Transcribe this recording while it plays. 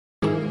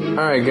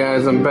Alright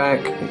guys, I'm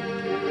back.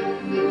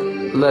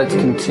 Let's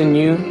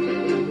continue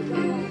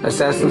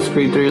Assassin's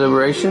Creed 3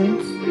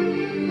 Liberations.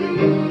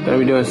 Gonna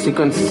be doing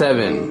sequence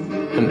 7,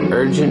 an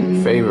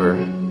urgent favor.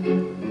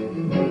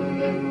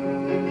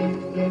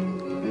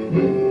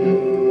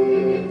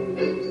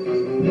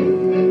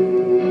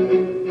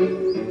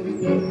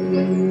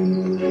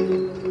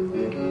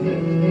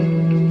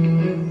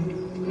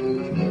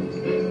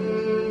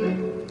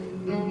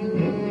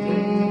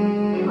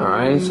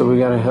 Alright, so we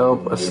gotta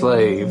help a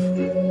slave.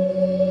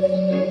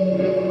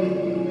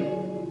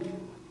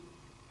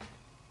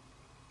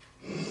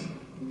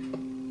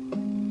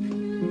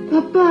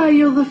 Papa,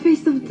 you're the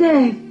face of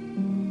death.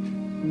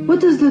 What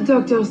does the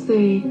doctor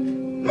say?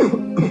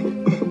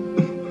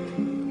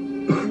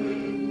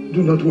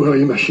 Do not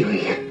worry, ma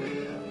chérie.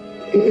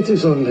 It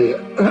is only...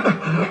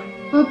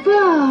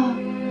 Papa!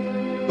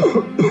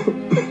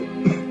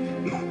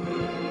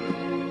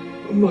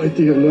 My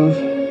dear love,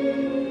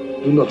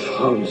 do not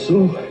frown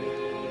so.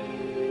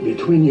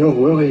 Between your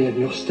worry and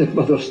your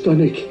stepmother's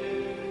tonic,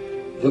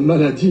 the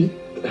malady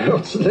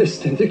hurts less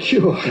than the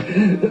cure.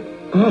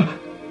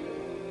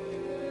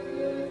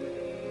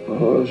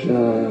 Oh,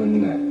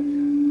 Jeanne,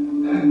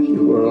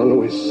 you were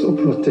always so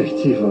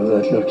protective of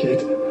that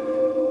locket.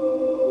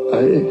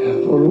 I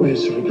have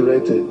always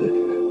regretted.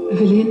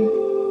 Evelyn,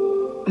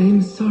 I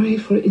am sorry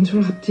for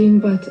interrupting,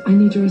 but I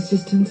need your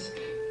assistance.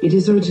 It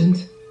is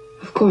urgent.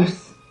 Of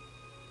course.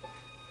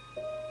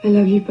 I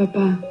love you,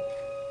 Papa.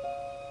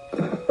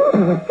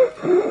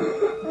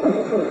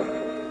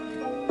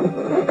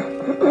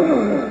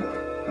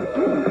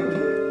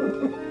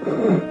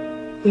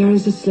 There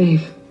is a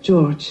slave,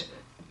 George.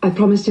 I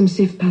promised him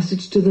safe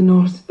passage to the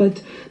north,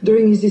 but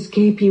during his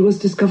escape he was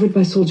discovered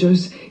by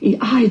soldiers. He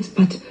hides,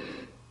 but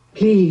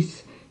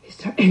please, is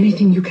there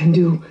anything you can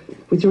do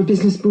with your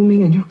business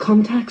booming and your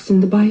contacts in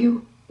the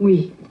bayou?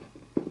 Oui.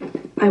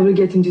 I will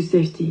get him to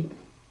safety,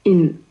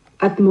 in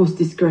utmost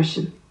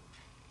discretion.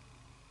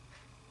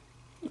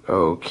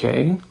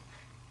 Okay.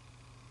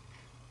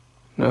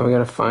 Now we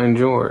gotta find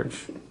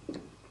George.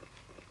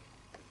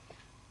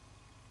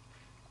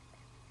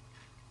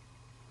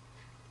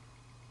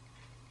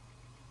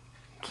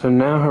 So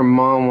now her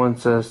mom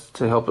wants us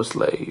to help a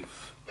slave.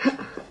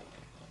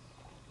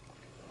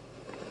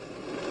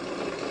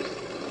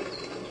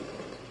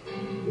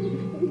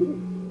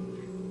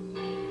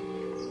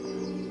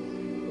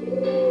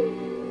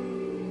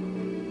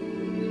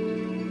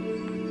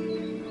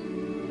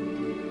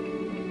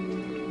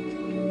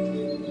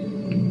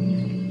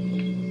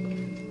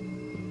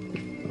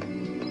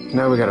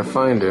 Now we gotta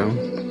find him.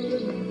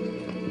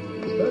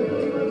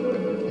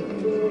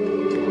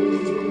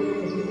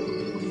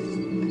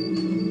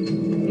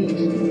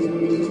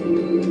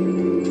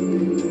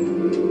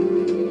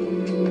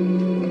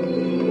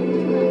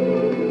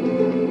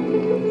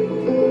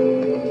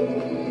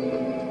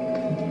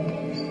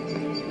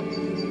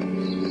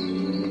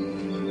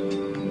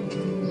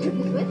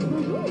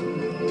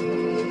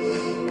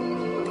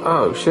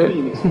 Oh shit.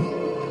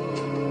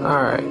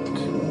 Alright.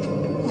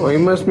 Well, he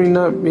must be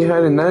not be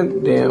hiding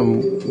that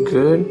damn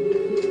good.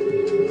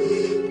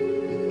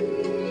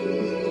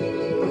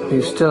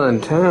 He's still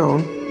in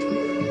town.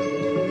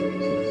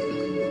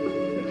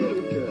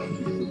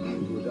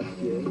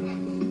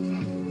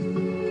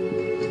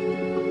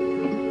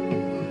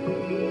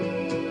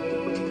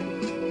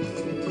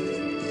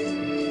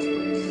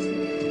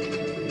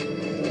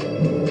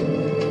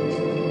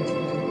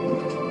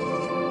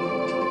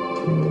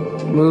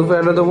 Move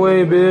out of the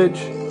way, bitch.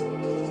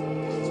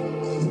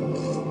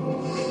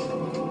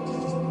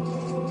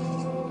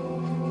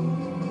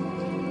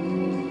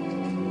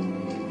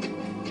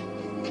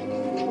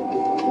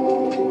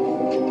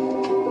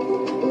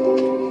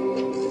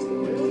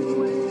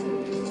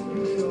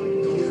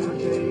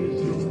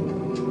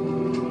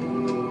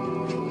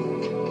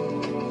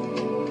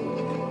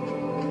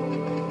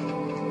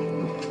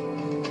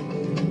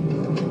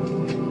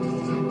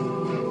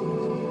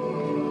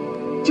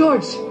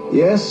 George!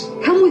 Yes?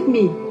 Come with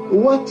me!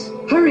 What?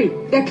 Hurry!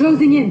 They're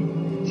closing in!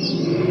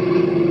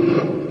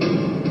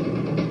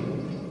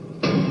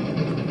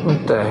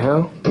 What the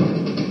hell?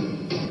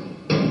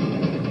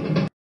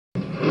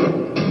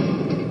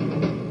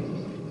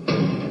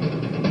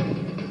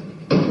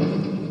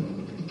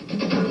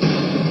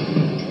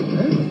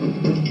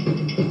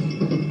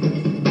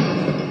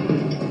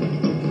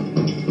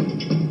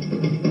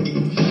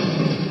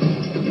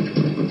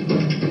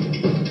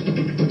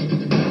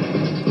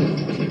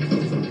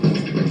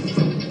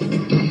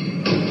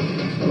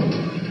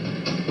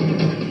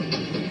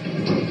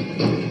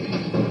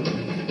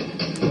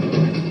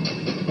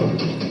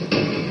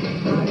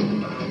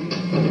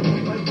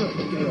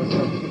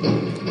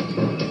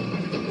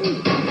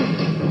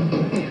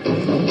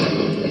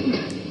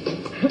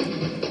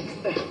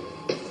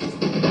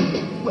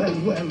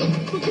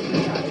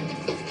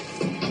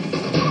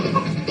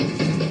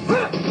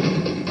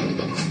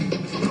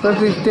 Let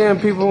these damn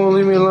people won't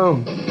leave me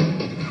alone.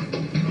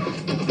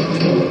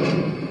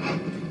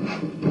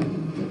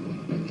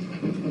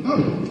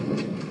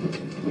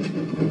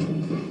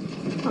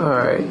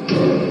 Alright.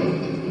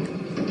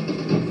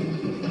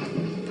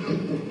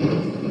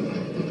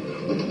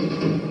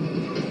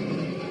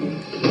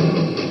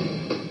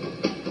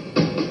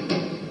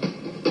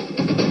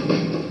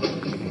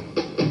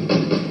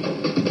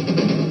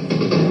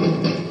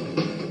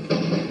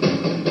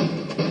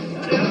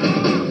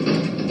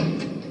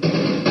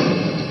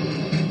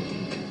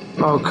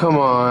 Oh, come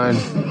on.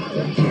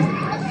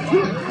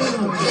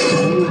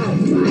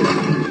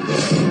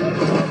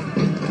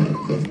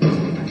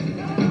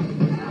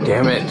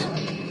 Damn it.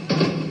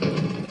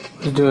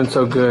 He's doing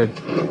so good.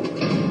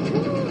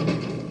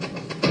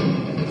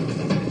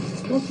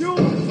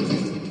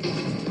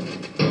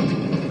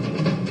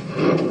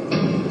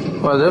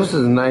 Well, this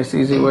is a nice,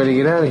 easy way to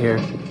get out of here.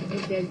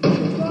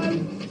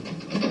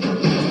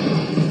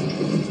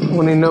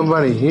 When ain't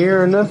nobody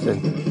here or nothing.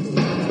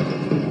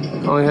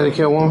 Only had to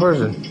kill one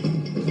person.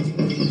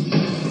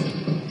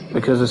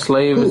 Because the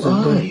slave is... Who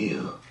are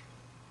you?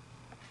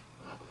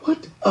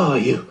 What are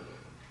you?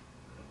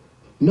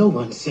 No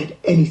one said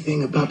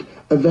anything about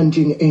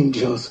avenging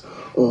angels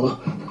or...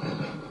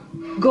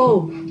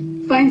 Go.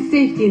 Find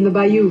safety in the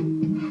bayou.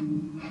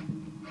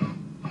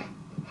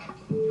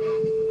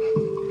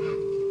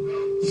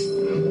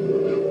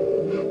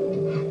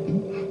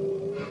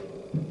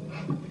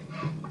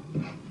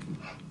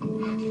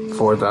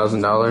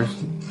 $4,000.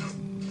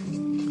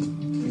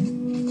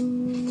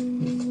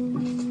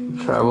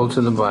 Travel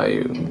to the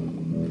bayou.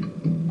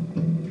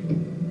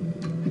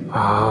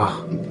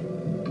 Ah.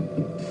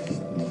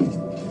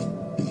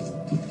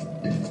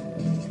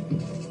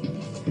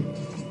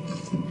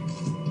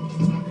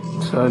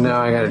 So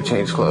now I gotta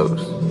change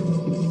clothes.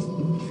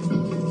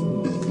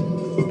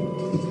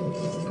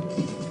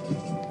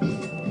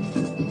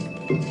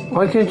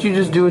 Why can't you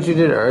just do what you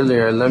did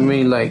earlier? Let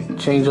me, like,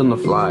 change on the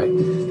fly.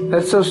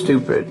 That's so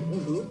stupid.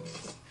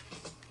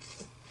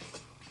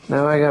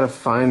 Now I gotta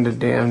find a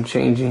damn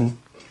changing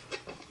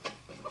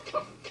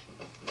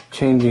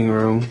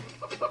room.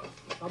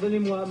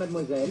 Pardonnez-moi,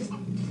 mademoiselle.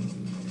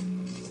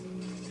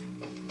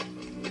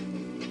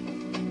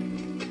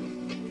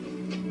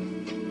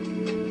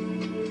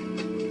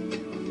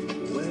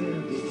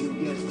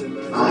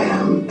 I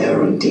am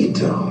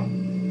Erudito.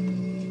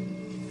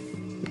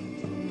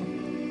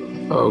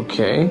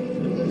 Okay.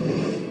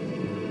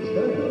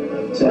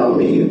 Tell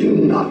me you do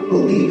not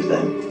believe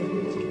them.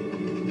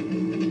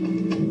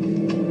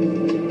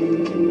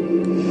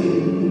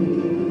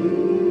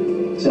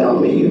 Tell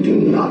me you do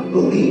not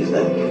believe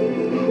them.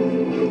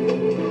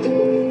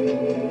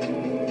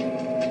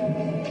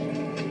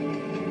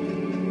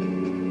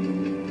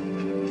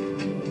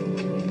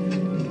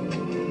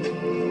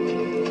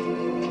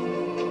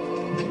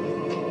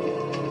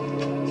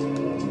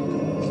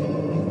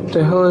 What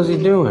the hell is he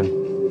doing?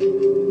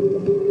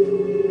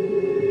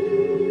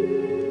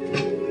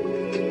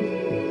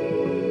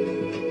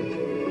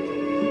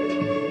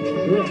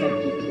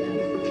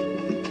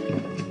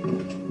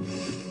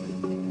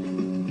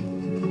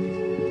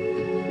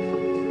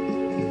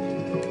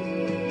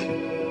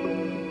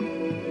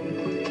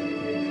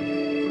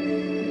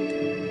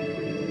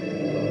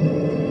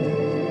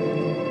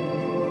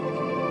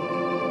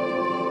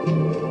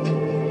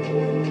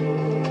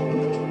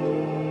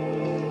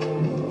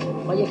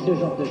 Croyez que ce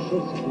genre de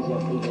choses se faisait en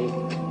privé.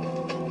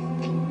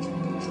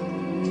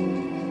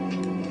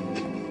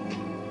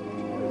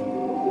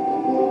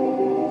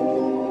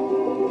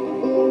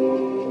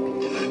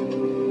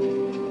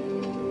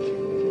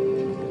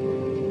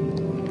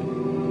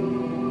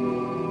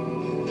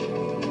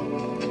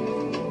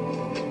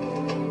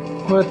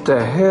 What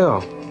the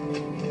hell?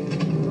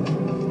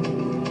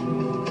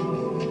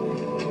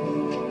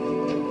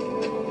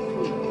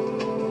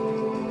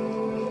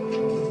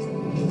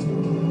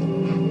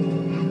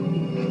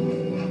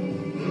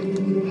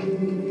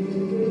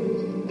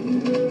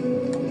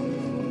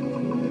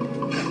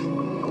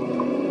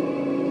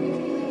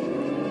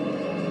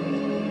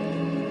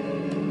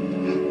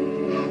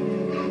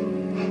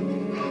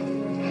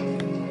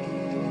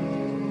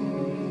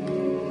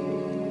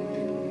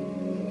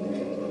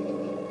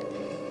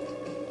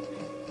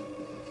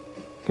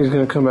 He's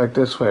gonna come back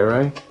this way,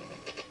 right?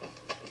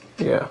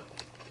 Yeah.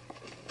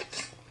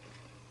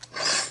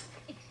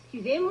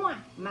 Excusez-moi,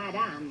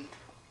 madame.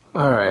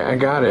 Alright, I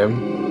got him.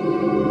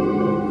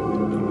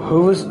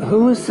 Who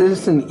is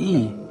Citizen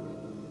E?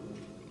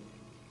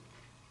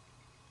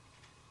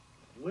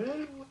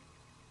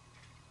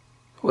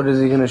 What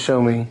is he gonna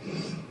show me?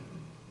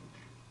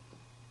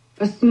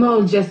 A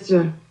small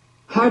gesture.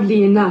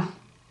 Hardly enough.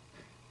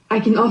 I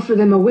can offer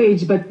them a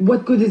wage, but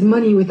what good is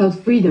money without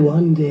freedom?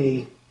 One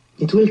day,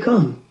 it will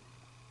come.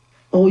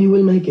 Or you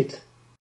will make it.